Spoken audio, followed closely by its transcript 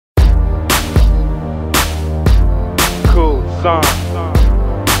Culsun.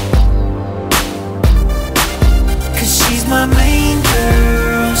 Cause she's my main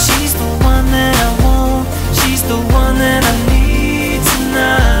girl, she's the one that I want, she's the one that I need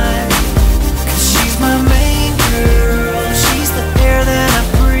tonight. Cause she's my main girl, she's the air that I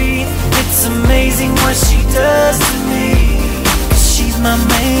breathe. It's amazing what she does to me. Cause she's my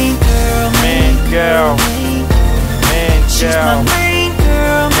main girl, Main girl, main she's my girl, main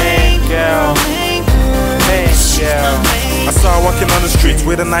girl, main girl, main girl, main girl. I saw her walking on the street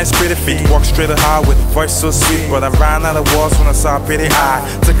with a nice pretty feet. Walked straight to her with a voice so sweet, but I ran out of words when I saw a pretty eye.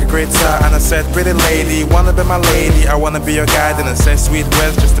 Took a great time and I said, pretty lady, wanna be my lady? I wanna be your guy. Then I said sweet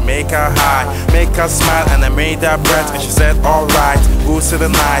words just to make her high, make her smile, and I made her breath. And she said, alright, we'll see the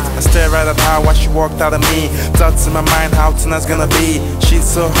night. I stared right at her while she walked out of me. Thoughts in my mind how tonight's gonna be. She's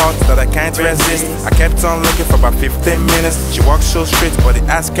so hot that I can't resist. I kept on looking for about 15 minutes. She walked so straight but the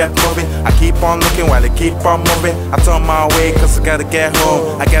ass kept moving. I keep on looking while they keep on moving. I turn my way cause I gotta get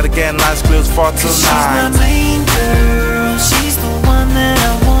home. I gotta get nice clothes for tonight. She's my main girl, she's the one that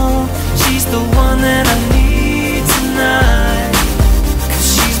I want, she's the one that I need tonight. Cause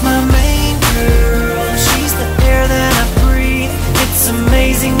she's my main girl, she's the air that I breathe. It's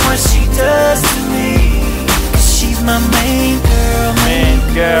amazing what she does to me. Cause she's my main girl, Main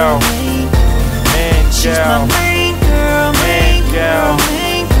girl, main she's my girl, main girl, main girl,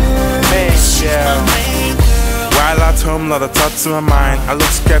 main girl, main girl. main girl. While at home, not a thought to my mind. I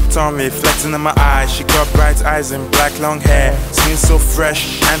looks kept on reflecting in my eyes. She got bright eyes and black long hair. Skin so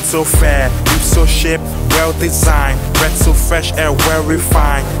fresh and so fair. Lips so shaped, well designed. Breath so fresh and well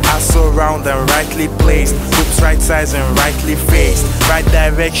refined. Eyes so round and rightly placed. Boobs right size and rightly faced. Right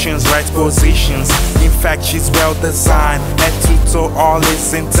directions, right positions. In fact, she's well designed. Head to toe, all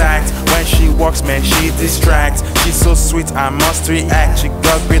is intact. When she walks, man, she distracts. She's so sweet, I must react. She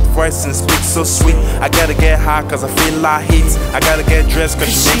got great voice and speaks so sweet. I gotta get high cause I feel like heat. I gotta get dressed cause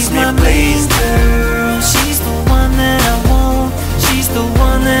she makes me pleased. Girl, she's the one that I want, she's the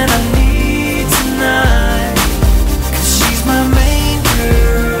one that I need tonight. Cause she's my main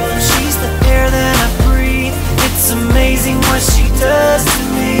girl, she's the air that I breathe. It's amazing what she does to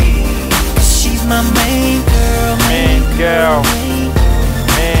me. Cause she's my main girl, Main girl, main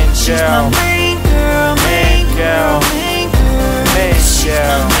she's my girl, main girl, main girl, main girl, main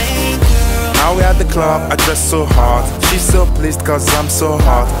girl. main girl. Now we at the club, I dress so hard. She's so pleased cause I'm so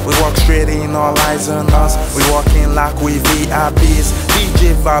hot. We walk straight in, all eyes on us. We walking like we VIPs.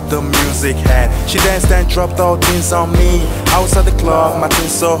 DJ vibe, the music had. She danced and dropped all things on me. Outside the club, my thing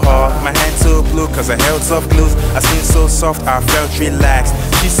so hard. My hands so blue cause I held soft glues. I skin so soft, I felt relaxed.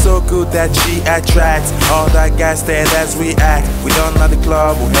 She's so good that she attracts all that guys stared as we act. We done at the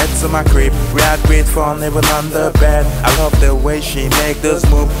club, we head to my crib. We had great fun, even on the bed. I love the way she make those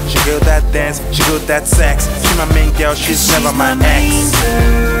moves. She good that dance, she good that sex. She my main girl, she's never my main ex.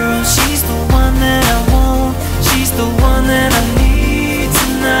 girl, she's the one that I want, she's the one that I need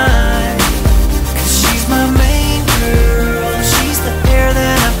tonight. Cause she's my main